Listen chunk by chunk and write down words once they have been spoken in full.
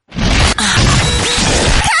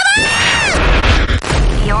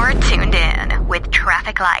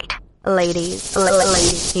light. Ladies,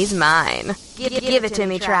 he's mine. Give it to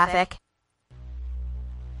me, traffic.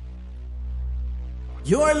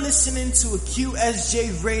 You're listening to a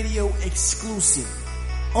QSJ Radio exclusive.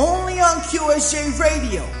 Only on QSJ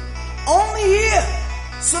Radio. Only here.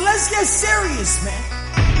 So let's get serious, man.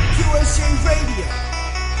 QSJ Radio.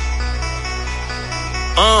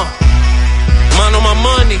 Mind on my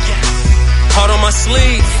money. Heart on my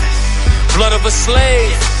sleeve. Blood of a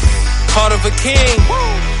slave. Heart of a king.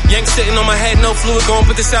 Yank sitting on my head, no fluid. Gon'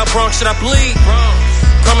 put this out, Bronx, should I bleed?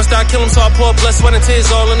 Promised I'd kill him, so I pour blood, sweat, and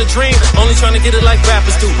tears all in a dream. Only trying to get it like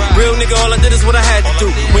rappers do. Real nigga, all I did is what I had to do.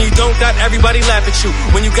 When you don't got, everybody laugh at you.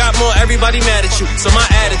 When you got more, everybody mad at you. So my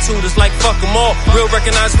attitude is like fuck them all. Real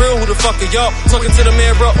recognize real, who the fuck are y'all? Talking to the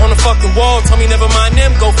mirror on the fucking wall. Told me never mind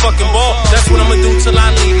them, go fucking ball. That's what I'ma do till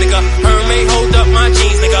I leave, nigga. Hermès, hold up my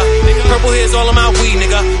jeans, nigga. Purple hair's all of my weed,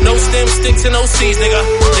 nigga. No stem, sticks, and no seeds, nigga.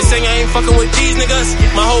 They saying I ain't fucking with these niggas.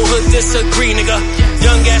 My whole hood disagree, nigga.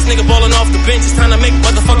 Young ass nigga balling off the bench. It's time to make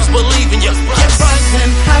motherfuckers believe in you. Keep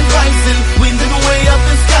rising, I'm rising, wind in the way up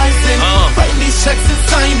the skies and write these checks and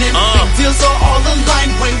sign it. Big deals are all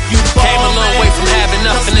aligned when you ball. Came a long way from having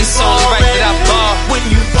nothing, it's only right that I ball. When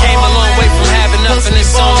you ball, came a long way from having nothing,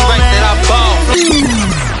 it's only right that I ball.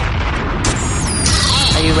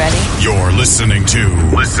 Are you ready? You're listening to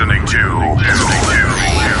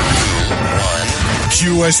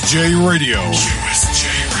QSJ Radio.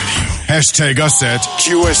 Hashtag us at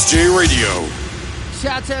QSJ Radio.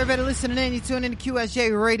 Shout out to everybody listening in. You tune in to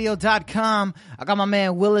QSJRadio.com. I got my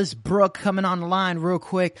man Willis Brook coming on the line real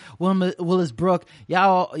quick. Willis Brook,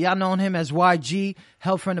 y'all known him as YG,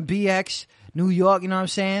 Hell from the BX, New York, you know what I'm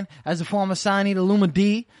saying? As a former signee to Luma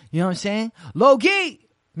D, you know what I'm saying? Logie,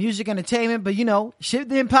 music entertainment, but you know, shit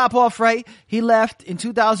didn't pop off right. He left in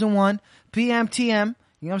 2001, PMTM.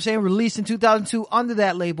 You know what I'm saying? Released in 2002 under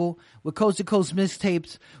that label with Coast to Coast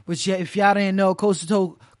mixtapes, which if y'all didn't know, Coast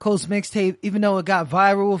to Coast mixtape, even though it got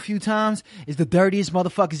viral a few times, is the dirtiest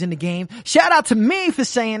motherfuckers in the game. Shout out to me for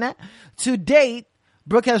saying that. To date,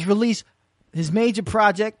 Brook has released his major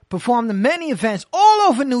project, performed in many events all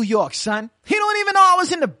over New York, son. He don't even know I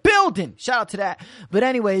was in the building. Shout out to that. But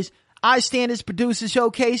anyways, I Standards Producer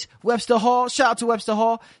Showcase, Webster Hall, shout out to Webster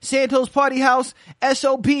Hall, Santos Party House,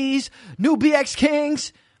 SOBs, New BX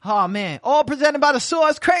Kings. Oh man, all presented by The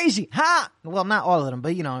Source. Crazy, huh? Well, not all of them,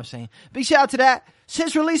 but you know what I'm saying. Big shout out to that.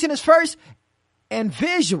 Since releasing his first and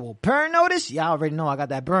visual Burn Notice, y'all already know I got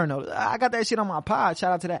that Burn Notice. I got that shit on my pod.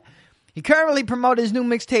 Shout out to that. He currently promoted his new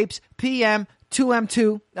mixtapes,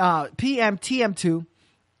 PMTM2,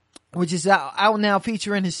 which is out now,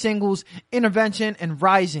 featuring his singles Intervention and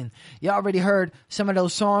Rising. Y'all already heard some of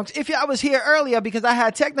those songs. If y'all was here earlier, because I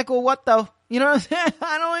had technical what the, you know what I'm saying?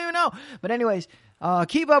 I don't even know. But anyways,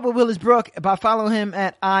 keep up with Willis Brook by following him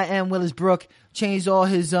at I Am Willis Brook. Changed all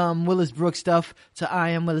his Willis Brook stuff to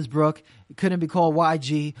I Am Willis Brook. It couldn't be called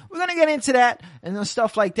YG. We're gonna get into that and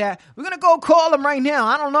stuff like that. We're gonna go call him right now.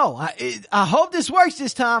 I don't know. I hope this works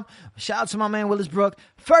this time. Shout out to my man Willis Brook.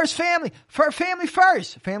 Family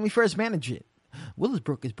First Management. Willis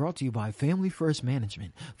Brook is brought to you by Family First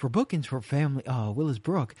Management. For bookings for family, Willis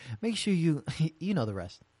Brook, make sure you know the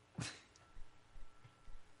rest.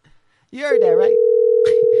 You heard that, right?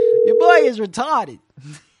 Your boy is retarded.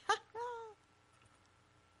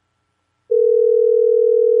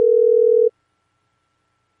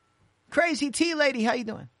 Crazy T Lady, how you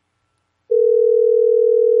doing?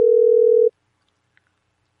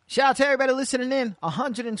 Shout out to everybody listening in.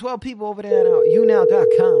 112 people over there at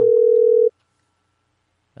YouNow.com.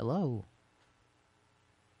 Hello.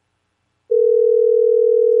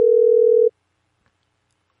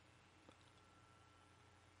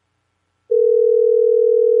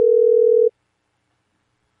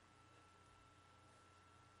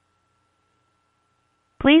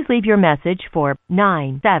 Please leave your message for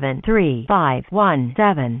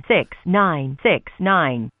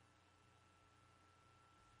 973-517-6969.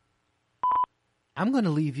 I'm going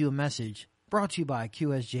to leave you a message brought to you by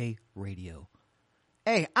QSJ Radio.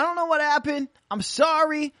 Hey, I don't know what happened. I'm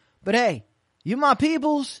sorry. But hey, you my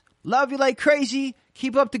peoples. Love you like crazy.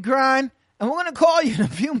 Keep up the grind. And we're going to call you in a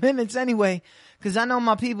few minutes anyway. Because I know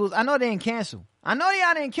my peoples. I know they didn't cancel. I know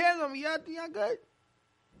y'all didn't cancel. Y'all good?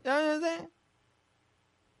 You know what I'm saying?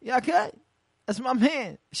 Y'all good? That's my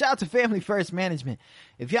man. Shout out to Family First Management.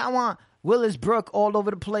 If y'all want Willis Brook all over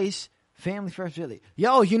the place, Family First Philly.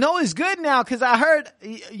 Yo, you know it's good now because I heard,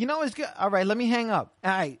 you know it's good. All right, let me hang up. All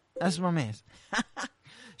right, that's my man.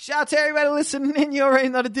 Shout out to everybody listening in. You already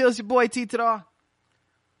know the deal. It's your boy T to the R.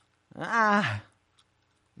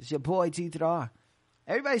 It's your boy T to the R.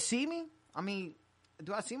 Everybody see me? I mean,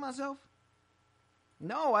 do I see myself?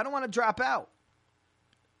 No, I don't want to drop out.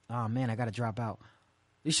 Oh man, I gotta drop out.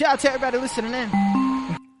 Shout out to everybody listening in.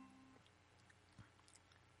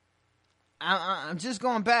 I'm just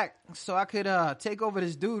going back so I could take over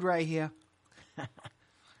this dude right here.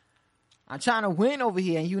 I'm trying to win over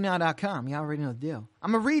here at YouNow.com. Y'all already know the deal.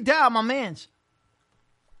 I'm gonna redial my mans.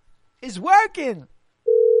 It's working.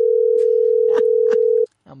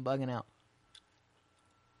 I'm bugging out.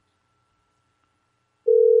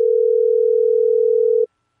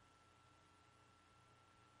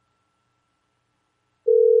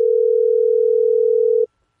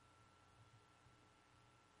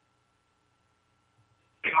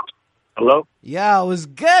 Hello? Yo, what's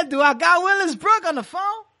good? Do I got Willis Brook on the phone?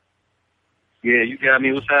 Yeah, you got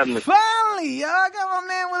me. What's happening? Finally, yo, I got my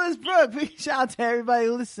man Willis Brook. Big shout out to everybody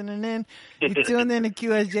listening in. You tuned in to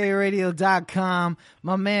QSJRadio.com.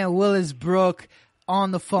 My man Willis Brook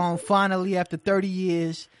on the phone finally after 30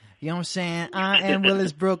 years. You know what I'm saying? I am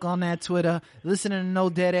Willis Brook on that Twitter. Listening to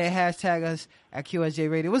No Dead Air. Hashtag us at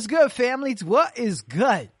QSJ Radio. What's good, family? What is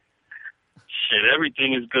good? Shit,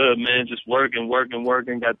 everything is good, man. Just working.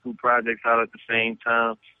 Got 2 projects out at the same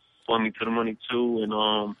time. Point Me to the Money 2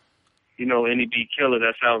 and you know, NEB Killer,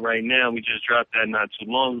 that's out right now. We just dropped that not too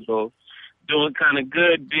long ago. Doing kind of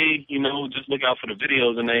good, B. You know, just look out for the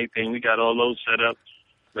videos and everything. We got all those set up,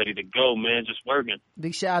 ready to go, man. Just working.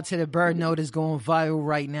 Big shout out to the Bird Note that's going viral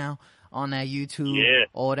right now on that YouTube,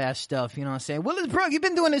 all that stuff. You know what I'm saying? Willis Brook, you've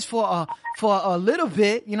been doing this for a little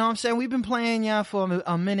bit. You know what I'm saying? We've been playing y'all for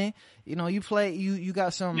a minute. You know, you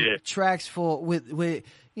got some tracks with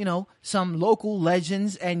you know, some local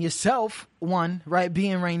legends and yourself one, right,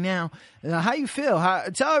 being right now. How you feel?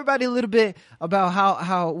 Tell everybody a little bit about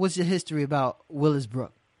how what's your history about Willis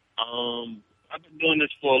Brook? I've been doing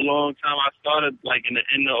this for a long time. I started like in the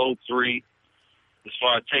end of 03 as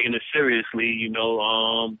far as taking it seriously, you know.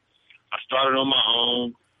 I started on my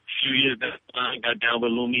own. A few years back, I got down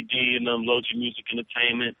with Lumi D and Low G Music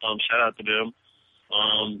Entertainment. Shout out to them.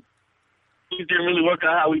 It didn't really work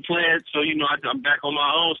out how we planned, so you know I'm back on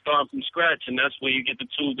my own, starting from scratch, and that's where you get the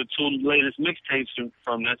two latest mixtapes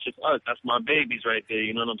from. That's just us. That's my babies right there.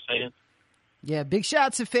 You know what I'm saying? Yeah, big shout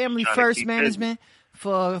out to Family First Management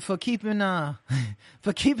for keeping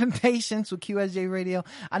for keeping patience with QSJ Radio.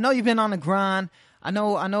 I know you've been on the grind. I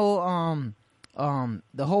know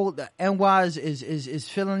the whole NY is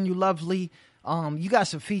feeling you lovely. You got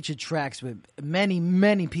some featured tracks with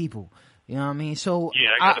many people. You know what I mean? So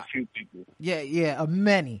yeah, I got a few people. Yeah,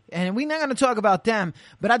 many. And we're not going to talk about them,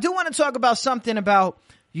 but I do want to talk about something about,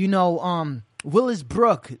 you know, Willis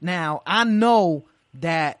Brook. Now, I know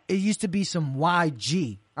that it used to be some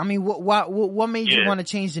YG. I mean, what made you want to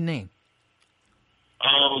change the name?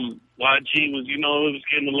 YG was, you know, it was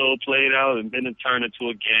getting a little played out, and then it turned into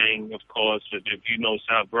a gang, of course. If you know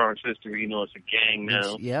South Bronx history, you know it's a gang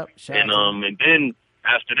now. Yep. And then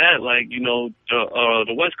after that, like, you know,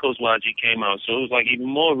 the West Coast YG came out, so it was like even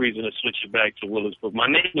more reason to switch it back to Willis Brook. My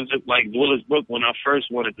name was like Willis Brook when I first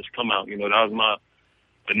wanted this to come out. You know, that was my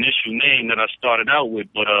initial name that I started out with.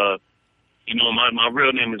 But you know, my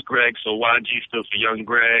real name is Greg, so YG stood for Young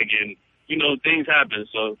Greg, and you know, things happen.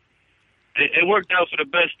 So it worked out for the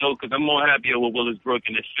best though, because I'm more happier with Willis Brook,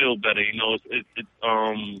 and it feels better. You know,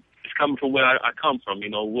 it's coming from where I come from. You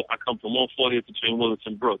know, I come from 140th between Willis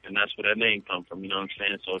and Brook, and that's where that name come from. You know what I'm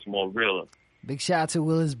saying? So it's more realer. Big shout out to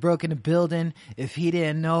Willis Brook in the building. If he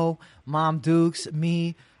didn't know, Mom Dukes,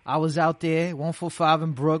 me, I was out there, 145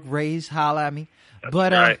 in Brook, raised, holla at me. That's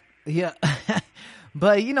but right. Yeah,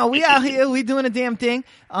 but you know, we out here, we doing a damn thing.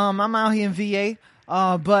 I'm out here in VA,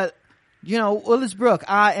 but you know, Willis Brook,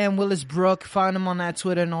 I am Willis Brook. Find him on that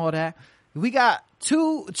Twitter and all that. We got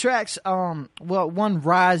 2 tracks, one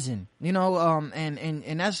Rising, you know,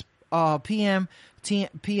 and that's PM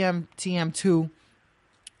TM2.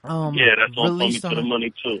 Yeah, that's on Point Me to the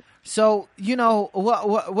Money too. So, you know,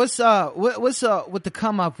 what's with the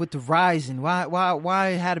come up with the Rising? Why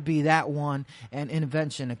it had to be that one and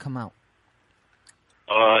Intervention to come out?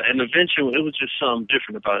 Intervention, it was just something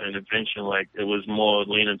different about Intervention. Like, it was more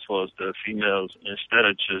leaning towards the females instead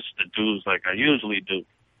of just the dudes like I usually do.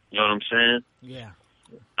 You know what I'm saying? Yeah.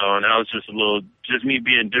 And that was just me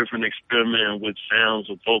being different, experimenting with sounds,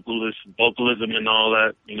 with vocalism and all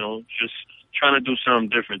that, you know, just trying to do something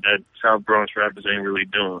different that South Bronx rappers ain't really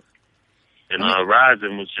doing. And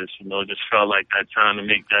Rising was just, you know, just felt like that time to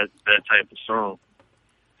make that type of song.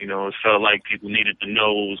 You know, it felt like people needed to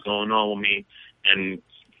know what was going on with me, and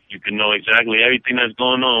you can know exactly everything that's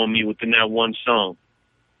going on with me within that one song.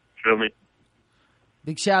 Feel me?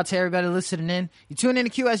 Big shout out to everybody listening in. You tune in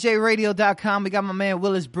to QSJRadio.com. We got my man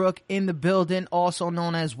Willis Brook in the building, also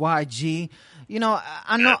known as YG. You know,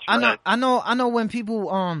 I know when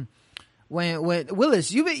people when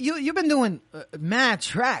Willis, you've been doing mad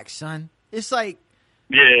tracks, son. It's like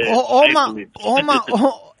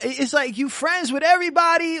it's like you friends with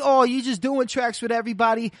everybody, or you just doing tracks with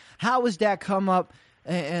everybody. How has that come up?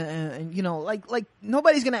 And you know, like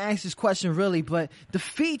nobody's gonna ask this question really, but the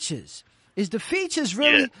features. Is the features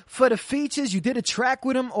really for the features? You did a track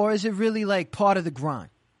with them, or is it really like part of the grind?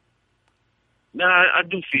 Nah, I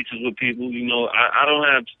do features with people. You know, I don't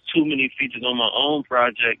have too many features on my own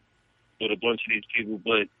project with a bunch of these people,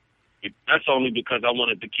 but that's only because I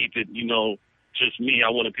wanted to keep it, you know, just me. I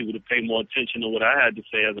wanted people to pay more attention to what I had to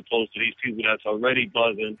say as opposed to these people that's already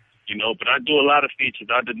buzzing, you know. But I do a lot of features.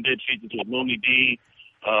 I did features with Looney D,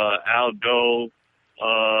 Aldo,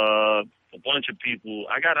 a bunch of people.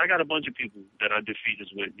 I got a bunch of people that I did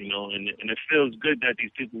features with, you know, and it feels good that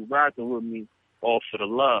these people rocking with me all for the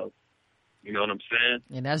love. You know what I'm saying?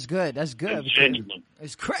 And that's good. That's good. It's genuine.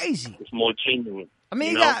 It's crazy. It's more genuine. I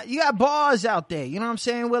mean, you got bars out there. You know what I'm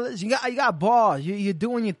saying, Willis? You got bars. You're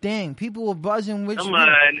doing your thing. People are buzzing with you. I'm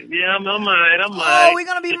alright. Oh, we're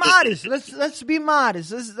gonna be modest. Let's be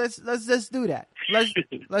modest. Let's do that.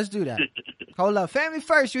 Let's do that. Hold up, family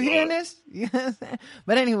first. You hearing this? You know what I'm saying?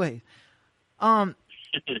 But anyway, how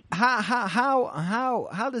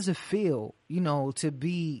does it feel? You know, to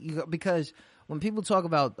be, because when people talk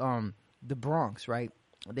about the Bronx, right?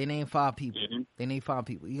 They name 5 people. Mm-hmm. They name 5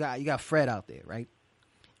 people. You got Fred out there, right?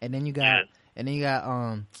 And then you got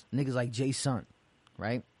niggas like Jay Sun,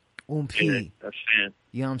 right? P. Yeah, that's fan.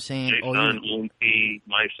 You know what I'm saying? Jay Sun, P,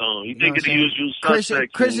 my song. You think of the usual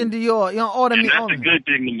suspects. Christian Dior, you know, all the and that's a good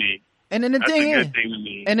thing to me. And then the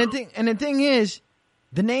thing is,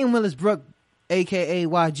 the name Willis Brook, aka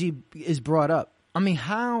YG, is brought up. I mean,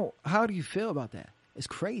 how do you feel about that? It's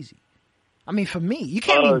crazy. I mean, for me, you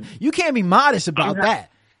can't be modest about that.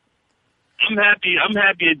 I'm happy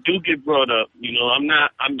it do get brought up. You know, I'm not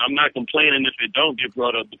complaining if it don't get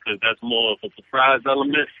brought up, because that's more of a surprise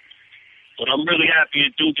element. But I'm really happy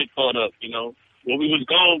it do get brought up. You know, when we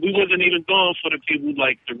wasn't even going for the people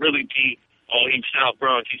like to really be, oh, he's South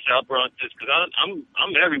Bronx, this, because I'm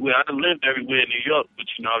everywhere. I done lived everywhere in New York, but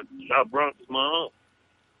you know, South Bronx is my home.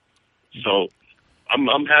 So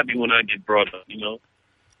I'm happy when I get brought up. You know.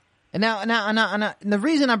 And now, the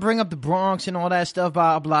reason I bring up the Bronx and all that stuff,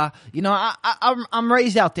 blah blah, you know, I'm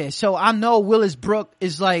raised out there, so I know Willis Brook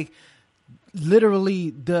is like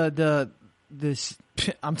literally this.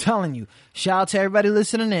 I'm telling you, shout out to everybody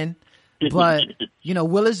listening in, but you know,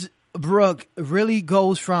 Willis Brook really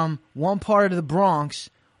goes from one part of the Bronx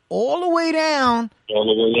all the way down,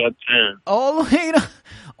 all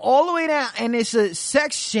the way down, and it's a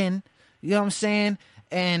section. You know what I'm saying?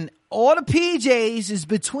 And all the PJs is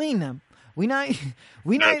between them. That's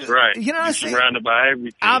right. You know what I'm saying? Surrounded by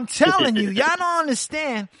everything. I'm telling you, y'all don't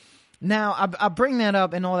understand. Now, I bring that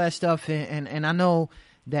up and all that stuff, and I know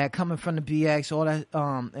that coming from the BX, all that,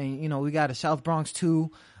 and you know, we got a South Bronx too.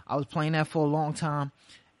 I was playing that for a long time,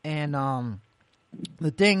 and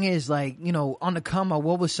the thing is, like, you know, on the come up,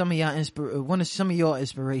 what was some of your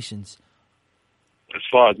inspirations? As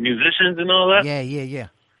far as musicians and all that? Yeah.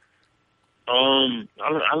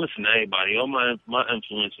 I listen to everybody. All my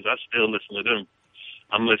influences, I still listen to them.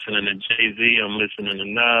 I'm listening to Jay-Z. I'm listening to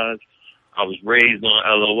Nas. I was raised on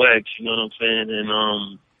LOX, you know what I'm saying? And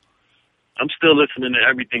I'm still listening to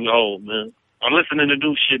everything old, man. I'm listening to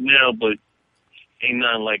new shit now, but ain't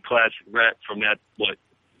nothing like classic rap from the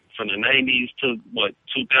 90s to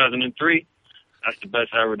 2003. That's the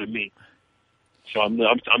best era to me. So I'm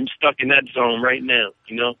stuck in that zone right now,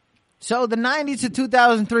 you know? So the 90s to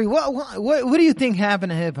 2003, what do you think happened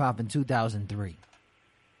to hip hop in 2003?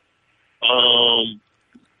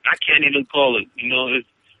 I can't even call it. You know,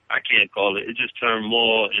 I can't call it. It just turned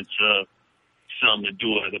more into something to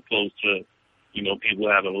do as opposed to, you know, people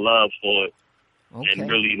having love for it and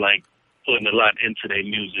really like putting a lot into their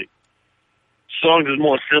music. Songs is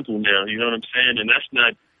more simple now. You know what I'm saying? And that's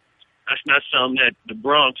not something that the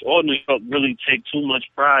Bronx or New York really take too much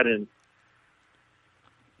pride in.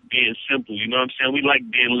 Being simple, you know what I'm saying? We like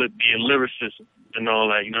being lyricists and all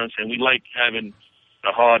that, you know what I'm saying? We like having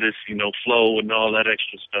the hardest, you know, flow and all that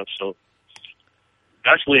extra stuff. So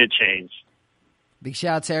that's where it changed. Big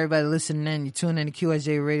shout out to everybody listening in. You tune in to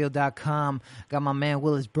QSJRadio.com. Got my man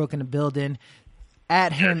Willis Brook in the building.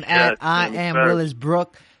 At him, I am Willis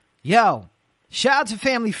Brook. Yo, shout out to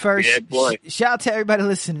Family First. Yeah, boy. Shout out to everybody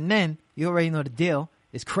listening in. You already know the deal.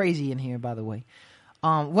 It's crazy in here, by the way.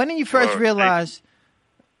 When did you first realize...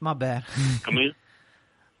 My bad. Come in.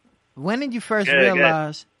 When did you first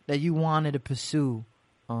realize that you wanted to pursue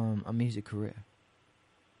a music career?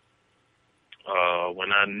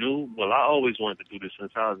 When I knew, I always wanted to do this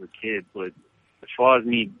since I was a kid, but as far as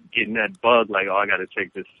me getting that bug, like, oh, I got to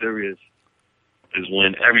take this serious, is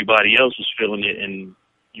when everybody else was feeling it, and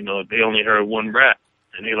you know, they only heard one rap,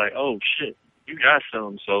 and they like, oh shit, you got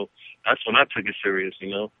something. So that's when I took it serious, you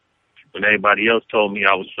know, when everybody else told me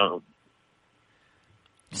I was something.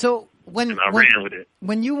 So when I ran with it.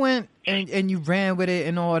 When you went and you ran with it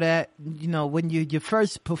and all that, you know, when your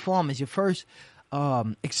first performance, your first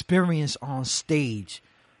experience on stage,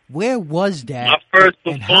 where was that? My first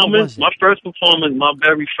performance, my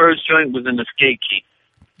very first joint was in the Skate Key.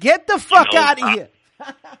 Get the fuck out of here.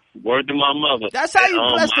 Word to my mother. That's how you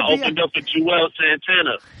blessed to be. I opened up for Joel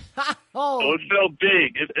Santana. Oh. So it felt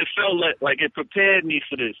big. It felt like it prepared me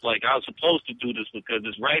for this. Like I was supposed to do this because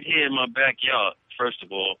it's right here in my backyard, first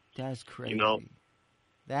of all. That's crazy. You know?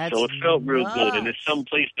 That's so it felt real nuts. good. And it's some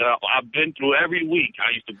place that I've been through every week.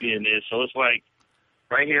 I used to be in there. So it's like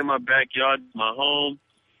right here in my backyard, my home.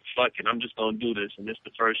 Fuck it, I'm just going to do this. And this is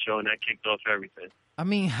the first show, and that kicked off everything. I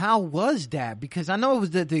mean, how was that? Because I know it was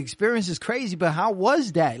the experience is crazy, but how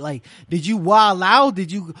was that? Like, did you wild out?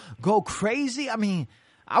 Did you go crazy? I mean,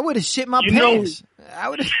 I would have shit my pants. I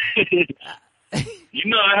would have.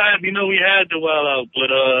 we had to wild out, but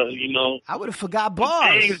you know, I would have forgot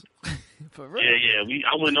bars. For real. Yeah.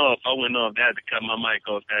 I went off. I had to cut my mic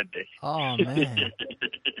off that day. Oh man.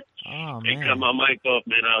 They cut my mic off,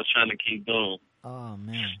 man. I was trying to keep going. Oh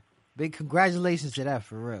man. Big congratulations to that,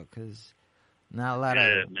 for real, because not a lot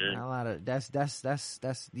of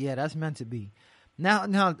that's meant to be.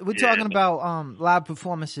 Now we're talking about live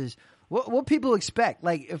performances. What people expect?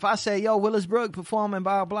 Like if I say, yo, Willis Brook performing,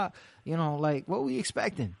 blah blah, you know, like what were you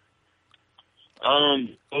expecting? All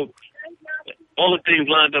the things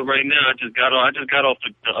lined up right now. I just got off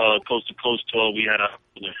the coast to coast tour. We had a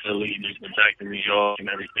in Philly and then back to New York and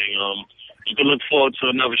everything. You can look forward to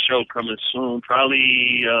another show coming soon,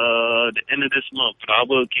 probably the end of this month. But I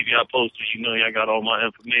will keep y'all posted. You know, y'all got all my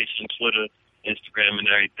information, Twitter, Instagram, and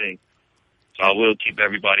everything. So I will keep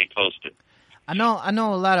everybody posted. I know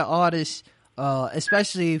a lot of artists,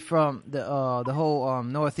 especially from the whole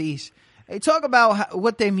Northeast. They talk about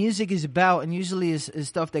what their music is about, and usually is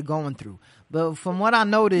stuff they're going through. But from what I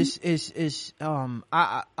notice is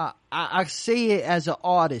I see it as an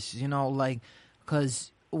artist, you know, like,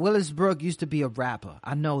 cause Willis Brook used to be a rapper.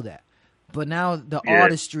 I know that. But now the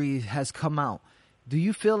artistry has come out. Do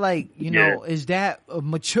you feel like, you know, is that a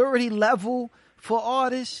maturity level for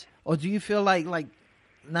artists? Or do you feel like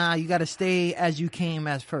nah, you gotta stay as you came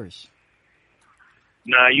as first?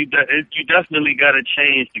 Nah, you definitely got to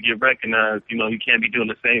change to get recognized. You know, you can't be doing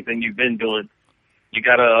the same thing you've been doing. You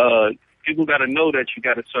gotta, people got to know that you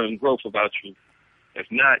got a certain growth about you. If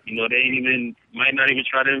not, you know, they might not even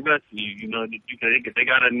try to invest in you. You know, they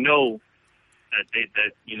got to know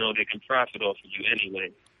that you know, they can profit off of you anyway.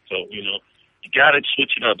 So, you know, you got to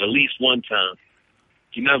switch it up at least one time.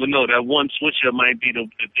 You never know. That one switch up might be the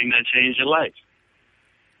thing that changed your life.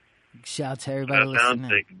 Shout out to everybody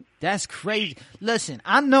listening. That's crazy. Listen,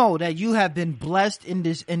 I know that you have been blessed in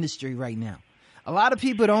this industry right now. A lot of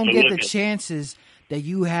people don't get the chances that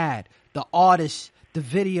you had. The artists, the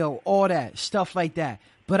video, all that, stuff like that.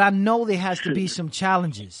 But I know there has to be some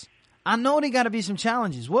challenges. I know there got to be some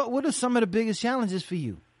challenges. What are some of the biggest challenges for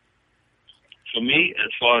you? For me,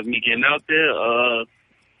 as far as me getting out there,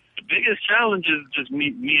 the biggest challenge is just me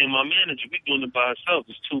and my manager. We're doing it by ourselves.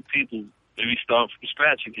 It's two people. We start from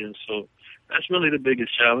scratch again. So that's really the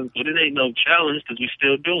biggest challenge. But it ain't no challenge because we're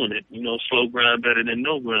still doing it. You know, slow grind better than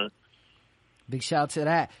no grind. Big shout out to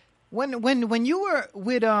that. When you were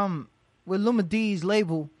with Luma D's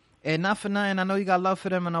label, and not for nothing, I know you got love for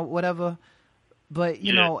them and whatever, but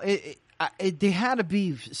you know, there had to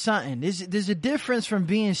be something. There's a difference from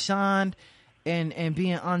being signed and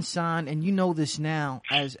being unsigned, and you know this now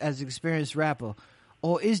as an experienced rapper,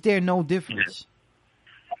 or is there no difference?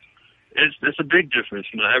 It's a big difference.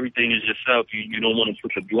 You know, everything is yourself. You don't want to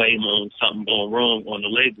put the blame on something going wrong on the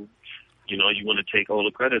label. You know, you want to take all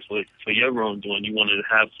the credit for your wrongdoing. You want to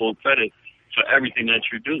have full credit for everything that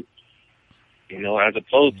you do. You know, as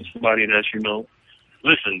opposed to somebody that, you know,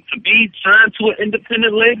 listen, to be signed to an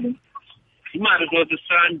independent label, you might as well just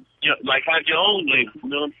sign, have your own label. You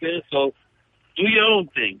know what I'm saying? So do your own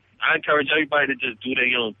thing. I encourage everybody to just do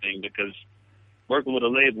their own thing because working with a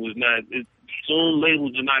label is not, soon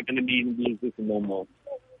labels are not going to be existing no more.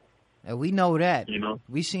 And we know that. You know,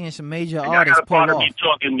 we seeing some major artists pull off. I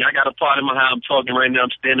got a part of how I'm talking right now. I'm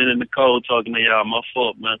standing in the cold talking to y'all. My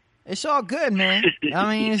fault, man. It's all good, man.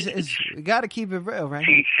 I mean, it's you got to keep it real, right?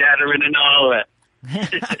 Teeth shattering and all that.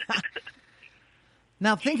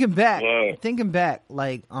 Now thinking back,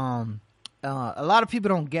 like a lot of people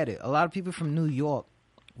don't get it. A lot of people from New York,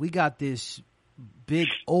 we got this big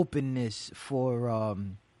openness for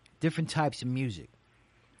different types of music.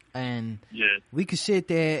 And we could sit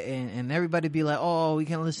there and everybody be like, oh, we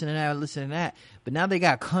can listen to that. But now they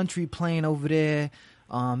got country playing over there,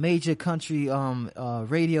 major country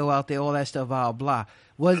radio out there, all that stuff, blah.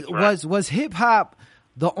 Was hip hop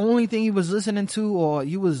the only thing you was listening to, or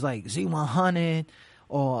you was like Z100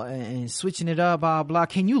 and switching it up, blah?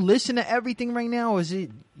 Can you listen to everything right now, or is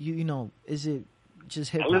it is it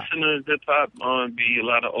just hip hop? I listen to hip hop, R&B, a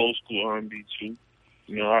lot of old school R&B too.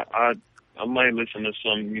 I might listen to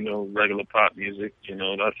some, regular pop music.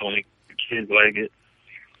 That's only the kids like it.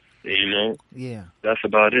 Yeah. That's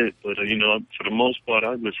about it. But for the most part,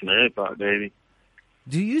 I listen to hip hop, baby.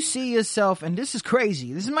 Do you see yourself? And this is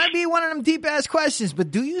crazy. This might be one of them deep ass questions, but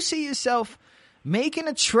do you see yourself making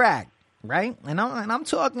a track, right? And I'm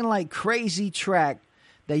talking like crazy track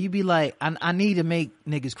that you be like, I need to make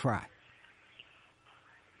niggas cry.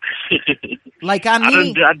 Like I've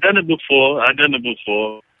done it before. I done it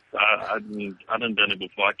before. I done it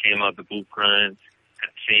before. I came out the booth crying,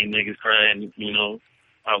 seen niggas crying,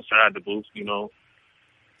 outside the booth,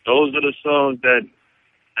 Those are the songs that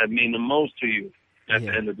mean the most to you at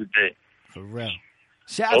the end of the day. For real.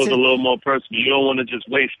 Those are a little more personal. You don't want to just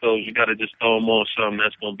waste those. You got to just throw them on something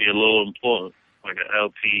that's going to be a little important, like an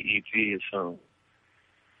LP, EP, or something.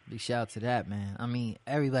 Big shout out to that, man. I mean,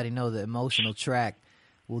 everybody knows the emotional track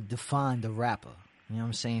will define the rapper. You know what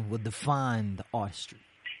I'm saying? Will define the artistry.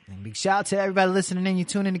 And big shout out to everybody listening in. You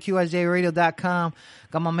tune in to QSJRadio.com.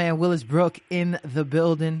 Got my man Willis Brook in the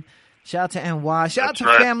building. Shout out to NY. Shout out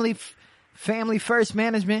to Family First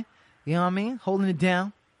Management. You know what I mean? Holding it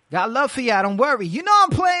down. Got love for y'all. Don't worry. You know I'm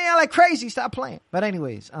playing y'all like crazy. Stop playing. But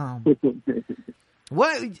anyways,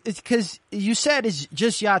 what? It's because you said it's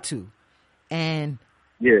just y'all two, and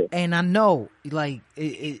and I know like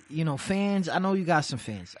fans. I know you got some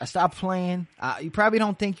fans. I stopped playing. You probably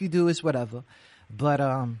don't think you do. It's whatever. But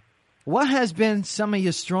what has been some of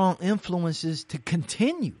your strong influences to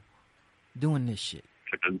continue doing this shit?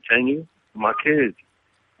 To continue? My kids.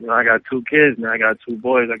 I got 2 kids now. I got 2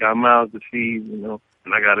 boys. I got mouths to feed, and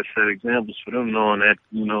I got to set examples for them, knowing that,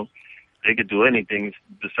 they could do anything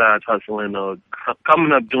besides hustling or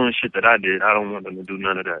coming up doing shit that I did. I don't want them to do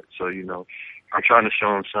none of that. So, I'm trying to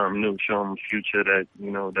show them something new, show them a future that,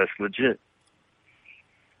 that's legit.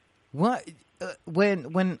 What?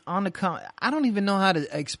 When on the I don't even know how to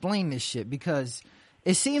explain this shit, because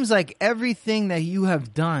it seems like everything that you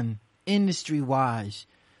have done industry wise,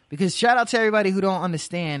 because shout out to everybody who don't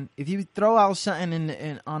understand, if you throw out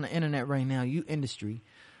something on the internet right now, you industry,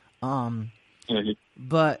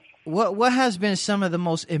 but what has been some of the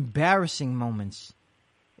most embarrassing moments,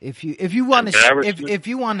 if you want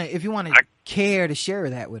to care to share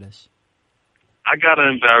that with us? I got an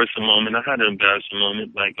embarrassing moment. I had an embarrassing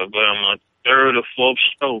moment, like on my 3rd or 4th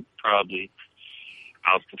show, probably.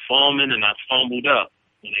 I was performing and I fumbled up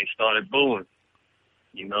and they started booing,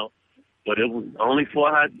 But it was only for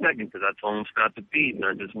a hot second because I told them stop the beat and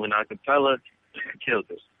I just went a cappella and killed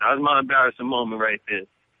it. That was my embarrassing moment right there.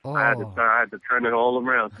 Oh. I had to turn it all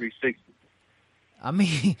around 360. I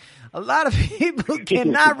mean, a lot of people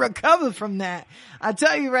cannot recover from that. I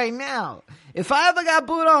tell you right now, if I ever got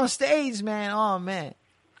booed on stage, man, oh man,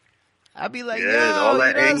 I'd be like, all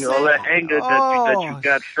that anger that you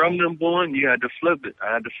got from them booing, you had to flip it.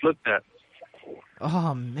 I had to flip that.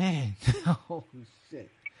 Oh man, oh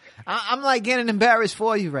shit, I'm like getting embarrassed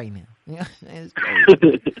for you right now. Yeah, it's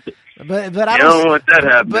crazy. But I don't want that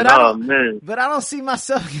happening. But I don't see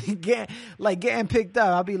myself getting picked up.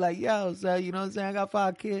 I'll be like, yo, so, you know what I'm saying? I got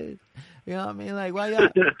 5 kids. You know what I mean? Like, why y'all?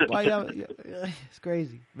 It's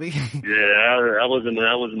crazy. I wasn't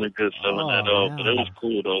a good feeling at all, but it was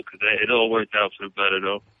cool though, because it all worked out for the better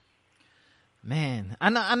though. Man,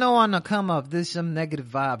 I know on the come up, there's some negative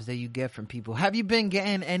vibes that you get from people. Have you been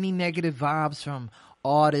getting any negative vibes from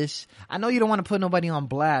artists? I know you don't want to put nobody on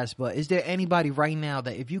blast, but is there anybody right now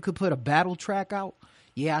that if you could put a battle track out?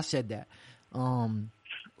 Yeah, I said that.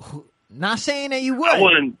 Not saying that you would. I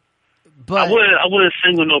wouldn't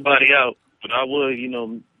single nobody out, but I would,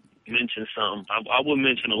 mention something. I would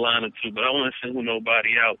mention a line or 2, but I wouldn't single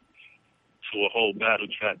nobody out to a whole battle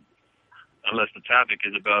track unless the topic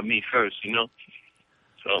is about me first,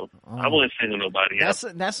 So I wouldn't single nobody out.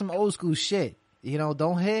 That's some old school shit.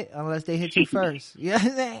 Don't hit unless they hit you first. You know what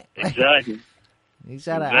I'm saying? Exactly.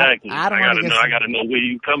 Exactly. I gotta know where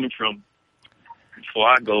you coming from before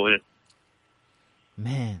I go in.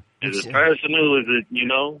 Man. Is it personal? Is it,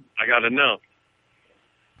 I gotta know.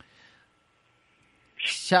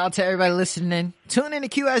 Shout out to everybody listening. Tune in to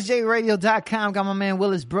QSJRadio.com. Got my man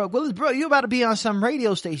Willis Brook. Willis Brook, you about to be on some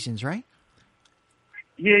radio stations, right?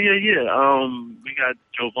 Yeah. We got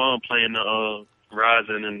Jovan playing the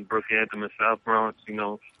Rising and Brookhampton and South Bronx, you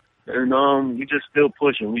know. And we just still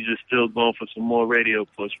pushing. We just still going for some more radio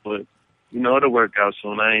push, but you know, it'll work out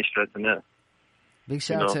soon. I ain't stressing that. Big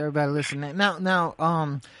shout out to everybody listening.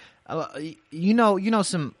 Now, you know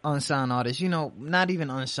some unsigned artists, you know, not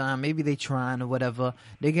even unsigned, maybe they trying or whatever.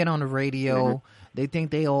 They get on the radio, they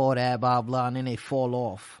think they all that, blah blah, and then they fall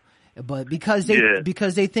off. But because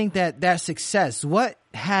they think that that's success, what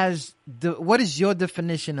is your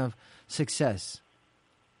definition of success?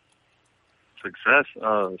 Success?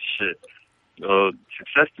 Shit.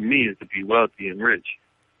 Success to me is to be wealthy and rich.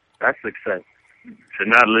 That's success. To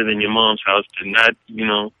not live in your mom's house, to not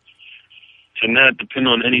depend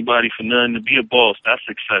on anybody for nothing, to be a boss. That's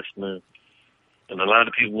success, man. And a lot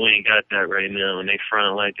of people ain't got that right now, and they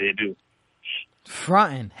front like they do.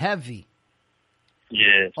 Fronting heavy.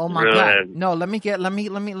 Yeah. Oh my real God. heavy. No, let me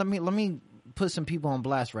put some people on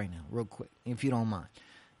blast right now, real quick, if you don't mind.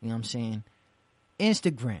 You know what I'm saying?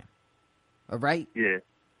 Instagram. All right? Yeah.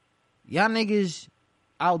 Y'all niggas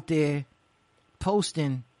out there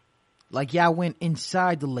posting like y'all went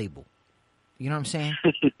inside the label. You know what I'm saying?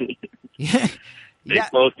 Yeah. They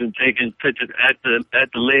posting, taking pictures at the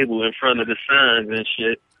label in front of the signs and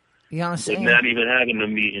shit. You know what I'm saying? Not even having a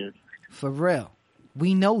meeting. For real.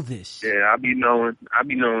 We know this. Yeah, I be knowing.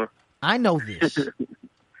 I know this.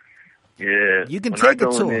 Yeah. You can when take I it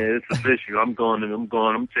go to in him. there, it's official. I'm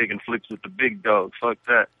taking flicks with the big dogs. Fuck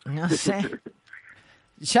that. You know what I'm saying?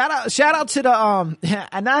 Shout out to the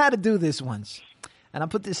and I had to do this once. And I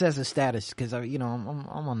put this as a status because I'm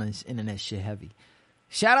on this internet shit heavy.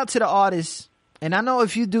 Shout out to the artists. And I know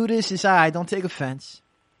if you do this, it's all right. Don't take offense.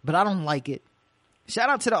 But I don't like it. Shout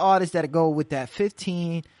out to the artists that go with that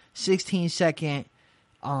 15, 16 second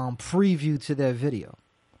preview to their video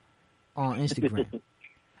on Instagram.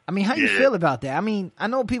 I mean, how you feel about that? I mean, I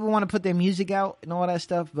know people want to put their music out and all that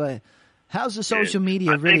stuff, but how's the social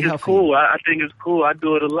media really helping? Cool. I think it's cool. I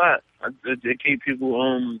do it a lot. It keep people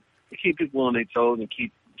on their toes and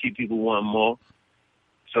keep people wanting more.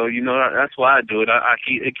 So you know that's why I do it.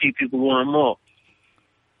 It keep people wanting more.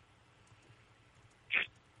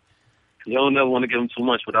 You don't never want to give them too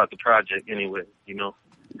much without the project anyway, you know.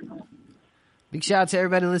 Big shout out to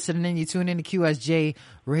everybody listening in. You tune in to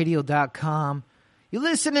QSJRadio.com. You're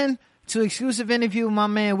listening to exclusive interview with my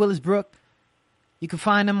man Willis Brook. You can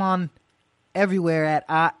find him on everywhere at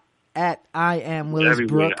I am Willis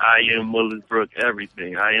everywhere. Brook. I am Willis Brook.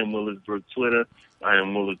 Everything. I am Willis Brook Twitter. I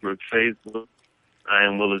am Willis Brook Facebook. I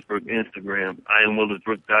am Willis Brook Instagram. I am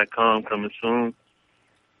WillisBrook.com coming soon.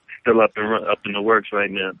 Still up in the works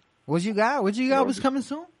right now. What you got? What's coming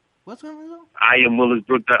soon? What's coming soon? I am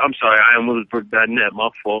WillisBrook.net. My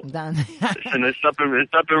fault. It's up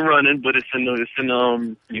and running, but it's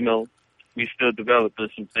in you know, we still developing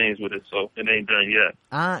some things with it, so it ain't done yet.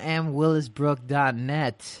 I am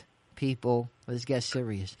WillisBrook.net. People, let's get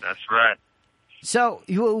serious. That's right. So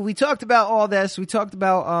we talked about all this. We talked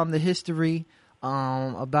about the history,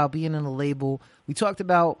 about being in a label. We talked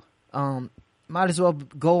about might as well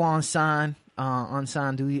go unsigned,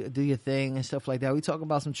 do your thing and stuff like that. We talk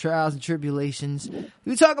about some trials and tribulations.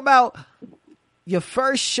 We talk about your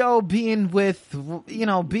first show being with,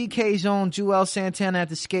 BK's own Juelz Santana at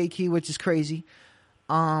the Skate Key, which is crazy.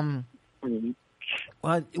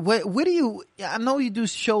 What do you? I know you do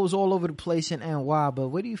shows all over the place in NY, but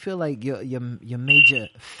where do you feel like your major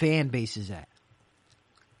fan base is at?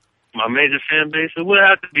 My major fan base, it would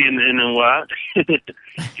have to be in NY.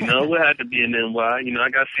 It would have to be in NY. I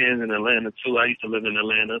got fans in Atlanta too. I used to live in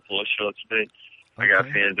Atlanta for a short stay. I got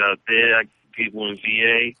fans out there. I got people in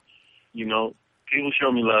VA. People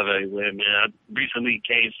show me love everywhere, man. I recently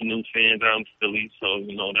gained some new fans out in Philly, so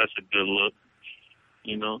that's a good look.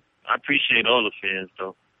 I appreciate all the fans,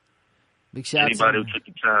 though. Big shout Anybody out who took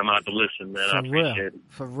the time out to listen, man, I appreciate it.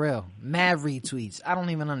 For real. Mad retweets. I don't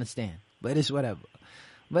even understand, but it's whatever.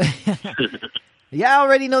 But y'all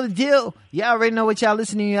already know the deal. Y'all already know what y'all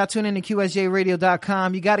listening to. Y'all tune in to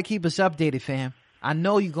QSJRadio.com. You got to keep us updated, fam. I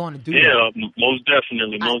know you're going to do that. Yeah, most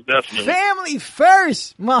definitely. Family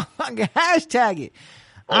first, motherfucker. Hashtag it.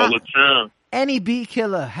 All the time. Any beat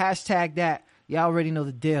killer, hashtag that. Y'all already know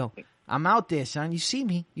the deal. I'm out there, son. You see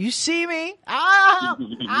me.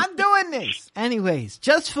 I'm doing this. Anyways,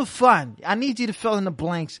 just for fun, I need you to fill in the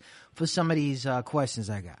blanks for some of these questions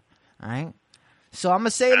I got. All right? So I'm going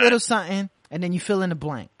to say a little something, and then you fill in the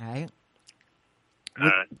blank. All right?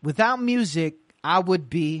 Without music, I would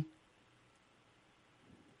be...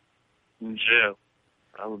 in jail.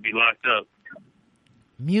 I would be locked up.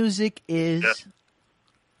 Music is...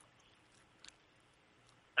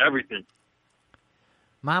 Everything.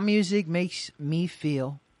 My music makes me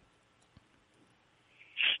feel.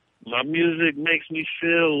 My music makes me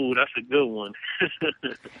feel. That's a good one.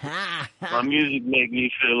 My music makes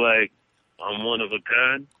me feel like I'm one of a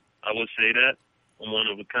kind. I would say that. I'm one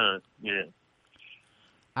of a kind. Yeah.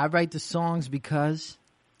 I write the songs because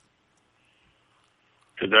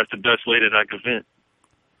that's the best way that I can vent.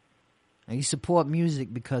 And you support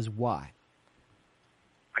music because why?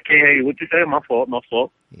 I can't hear you. What you say? My fault.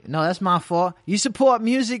 No, that's my fault. You support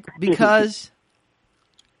music because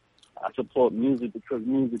I support music because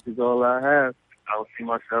music is all I have. I don't see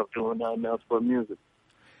myself doing nothing else but music.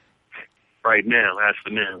 Right now, as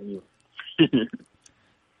for now.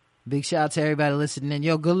 Big shout out to everybody listening.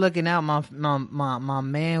 Yo, good looking out, my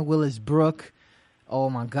man Willis Brook. Oh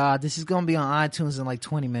my God, this is gonna be on iTunes in like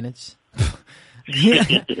 20 minutes.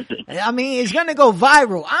 I mean, it's gonna go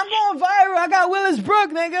viral. I'm going viral. I got Willis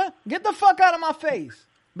Brook, nigga. Get the fuck out of my face.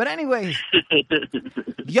 But anyways,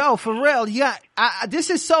 yo, for real, this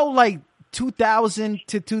is so like 2000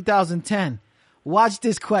 to 2010. Watch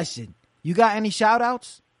this question. You got any shout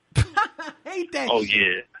outs? Hate that shit.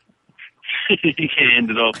 Yeah. You can't end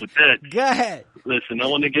it off with that. Go ahead. Listen, I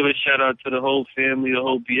want to give a shout out to the whole family, the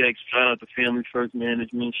whole BX. Shout out to Family First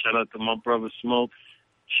Management. Shout out to my brother Smoke.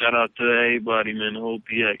 Shout out to everybody, man, the whole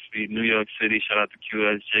BX feed, New York City. Shout out to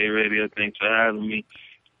QSJ Radio. Thanks for having me.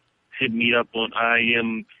 Hit me up on I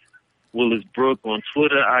Am Willis Brook on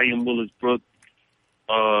Twitter. I Am Willis Brook.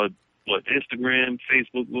 Instagram,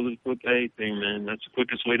 Facebook, Willis Brook, everything, man. That's the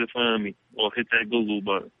quickest way to find me. Or hit that Google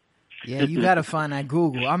button. Yeah, you got to find that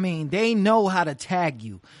Google. I mean, they know how to tag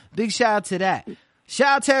you. Big shout out to that. Shout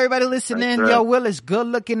out to everybody listening. Right. Yo, Willis, good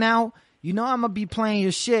looking out. You know I'm going to be playing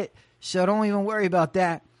your shit, so don't even worry about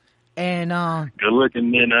that. And good looking,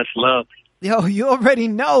 man. That's love. Yo, you already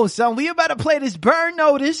know, son. We about to play this Burn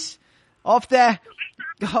Notice off that.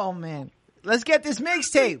 Oh, man. Let's get this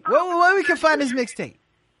mixtape. Where we can find this mixtape?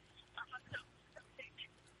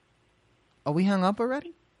 Oh, we hung up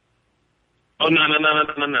already? Oh, no. My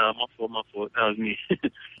fault. That was me.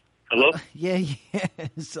 Hello? Yeah.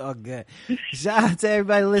 It's all good. Shout out to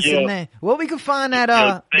everybody listening. Yeah. Well, we can find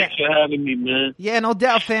that. Thanks for having me, man. Yeah, no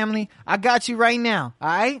doubt, family. I got you right now. All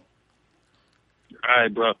right? All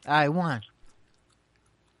right, bro. All right, one.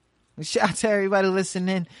 Shout out to everybody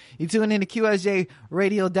listening. You tune in to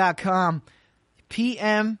QSJRadio.com.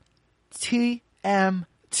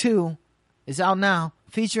 PMTM2 is out now,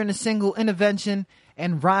 featuring the single Intervention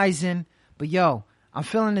and Rising. But yo, I'm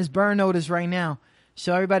feeling this Burn Notice right now.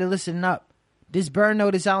 So everybody listen up. This Burn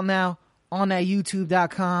Notice out now on that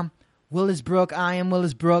YouTube.com. Willis Brook, I Am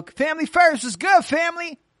Willis Brook. Family first is good,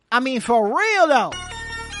 family. I mean, for real though.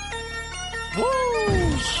 Woo!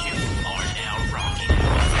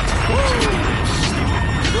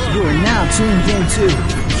 You are now tuned into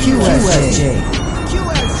QSJ.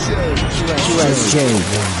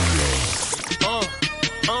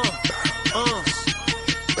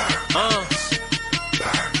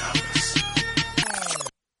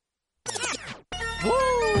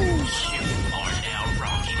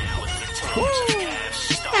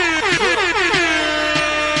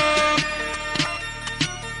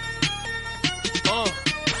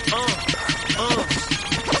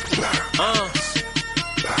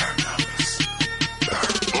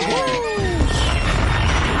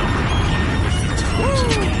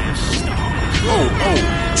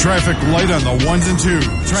 Traffic light on the ones and twos.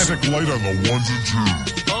 Traffic light on the ones and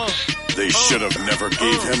twos. They should have never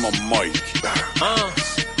gave him a mic.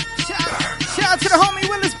 Shout out to the homie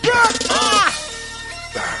Willis Brook.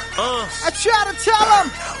 I try to tell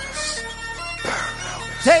them.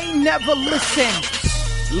 They never listen.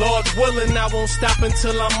 Lord willing, I won't stop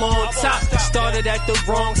until I'm on top. Started at the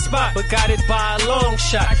wrong spot, but got it by a long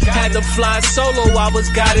shot. Had to fly solo, I was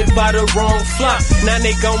guided by the wrong flop. Now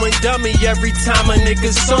they going dummy every time a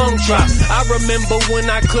nigga's song drop. I remember when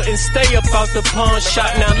I couldn't stay up out the pawn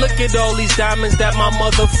shop. Now look at all these diamonds that my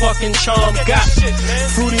motherfucking charm got.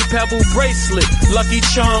 Fruity Pebble bracelet, Lucky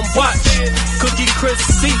Charm watch. Cookie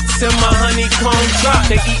crisp seats in my honeycomb drop.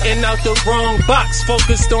 They eating out the wrong box,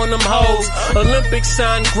 focused on them hoes. Olympic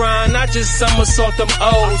sign grind, I just somersault them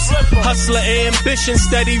O's. Hustler ambition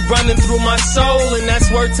steady running through my soul, and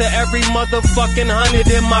that's word to every motherfucking 100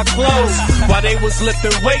 in my clothes. While they was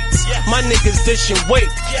lifting weights, my niggas dishing weight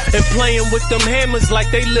and playing with them hammers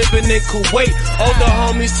like they living in Kuwait. Older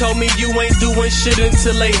homies told me you ain't doing shit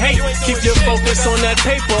until they hate. Keep your focus on that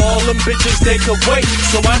paper, all them bitches they could wait.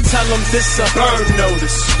 So I tell them this a burn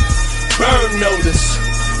notice. Burn notice.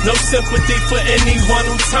 No sympathy for anyone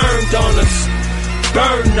who turned on us.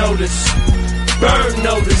 Burn notice, burn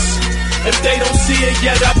notice. If they don't see it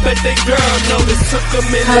yet, I bet they girl noticed. Took a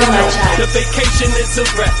minute off, the vacation is a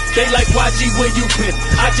wrap. They like YG, where you been?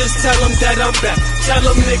 I just tell them that I'm back. Tell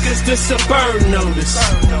them niggas this a burn notice.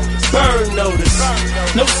 Burn notice.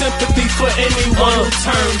 No sympathy for anyone who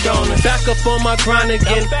turned on us. Back up on my grind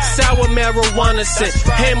again. Sour marijuana scent.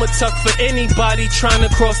 Hammer tuck for anybody trying to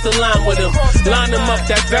cross the line with them. Line them up,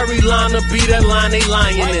 that very line will be that line they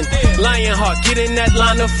lying in. Lionheart, get in that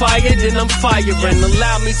line of fire, then I'm firing.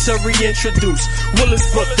 Allow me to reintroduce Willis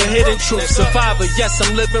Brook, the hidden truth. Survivor, yes,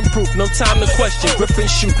 I'm living proof. No time to question, grip and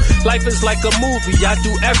shoot. Life is like a movie, I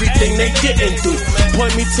do everything they didn't do.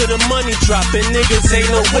 Point me to the money drop and niggas ain't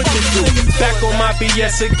know what to do. Back on my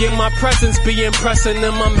BS again, my presence be impressing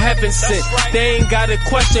them, I'm heaven sent. They ain't got a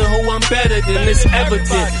question who I'm better than, it's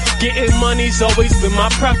evident. Getting money's always been my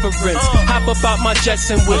preference. Hop about my jets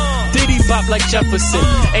and whip, Diddy bop like Jefferson.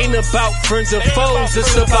 Ain't about friends or foes,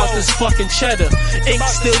 it's about this fucking cheddar. Ink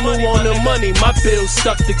still new on the money, my bills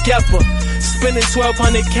stuck together. Spending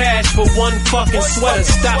 1,200 cash for one fucking sweater.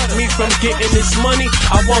 Stop me from getting this money,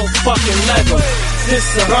 I won't fucking let them. This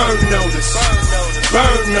a burn notice.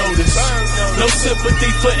 Burn notice. No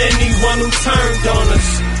sympathy for anyone who turned on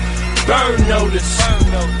us. Burn notice.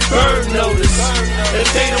 Burn notice. If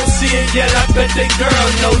they don't see it yet, I bet they girl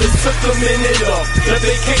notice. Took a minute off, the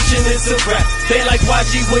vacation is a wrap. They like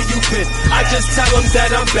YG, where you been? I just tell them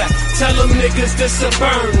that I'm back. Tell them niggas this a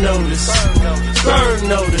burn notice. Burn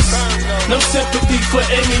notice. No sympathy for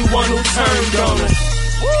anyone who turned on us.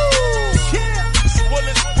 This is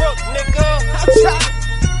Willis Brook, nigga.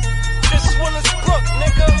 This is Willis Brook,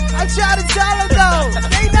 nigga. I try to tell them though,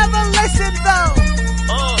 they never listen though.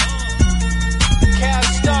 Cab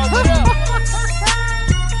Star, what up?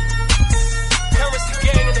 Currency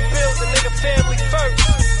gang in the building, nigga, family first.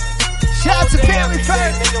 Shout out to family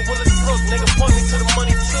first. Nigga, Willis Brook, nigga, point me to the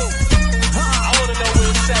money too. I wanna know where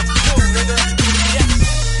it's at too, nigga.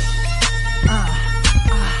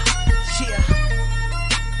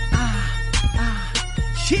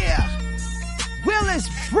 Yeah. Willis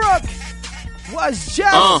Brook was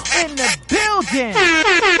just in the building.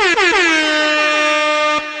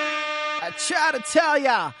 I try to tell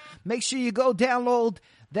y'all, make sure you go download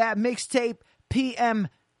that mixtape PMTM2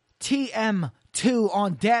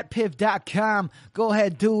 on datpiff.com. Go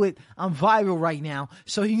ahead, do it. I'm viral right now,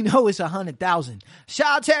 so you know it's 100,000. Shout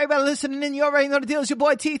out to everybody listening in. You already know the deal. It's your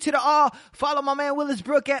boy T to the R. Follow my man Willis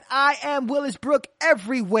Brook at I am Willis Brook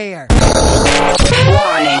everywhere.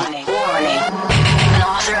 Warning.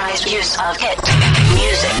 Unauthorized use of hit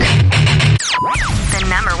music. The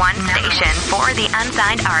number one station for the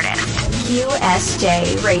unsigned artist.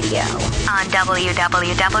 QSJ Radio. On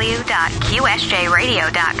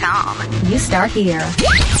www.qsjradio.com. You start here.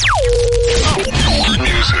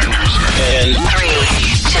 In 3,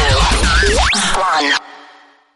 2, 1.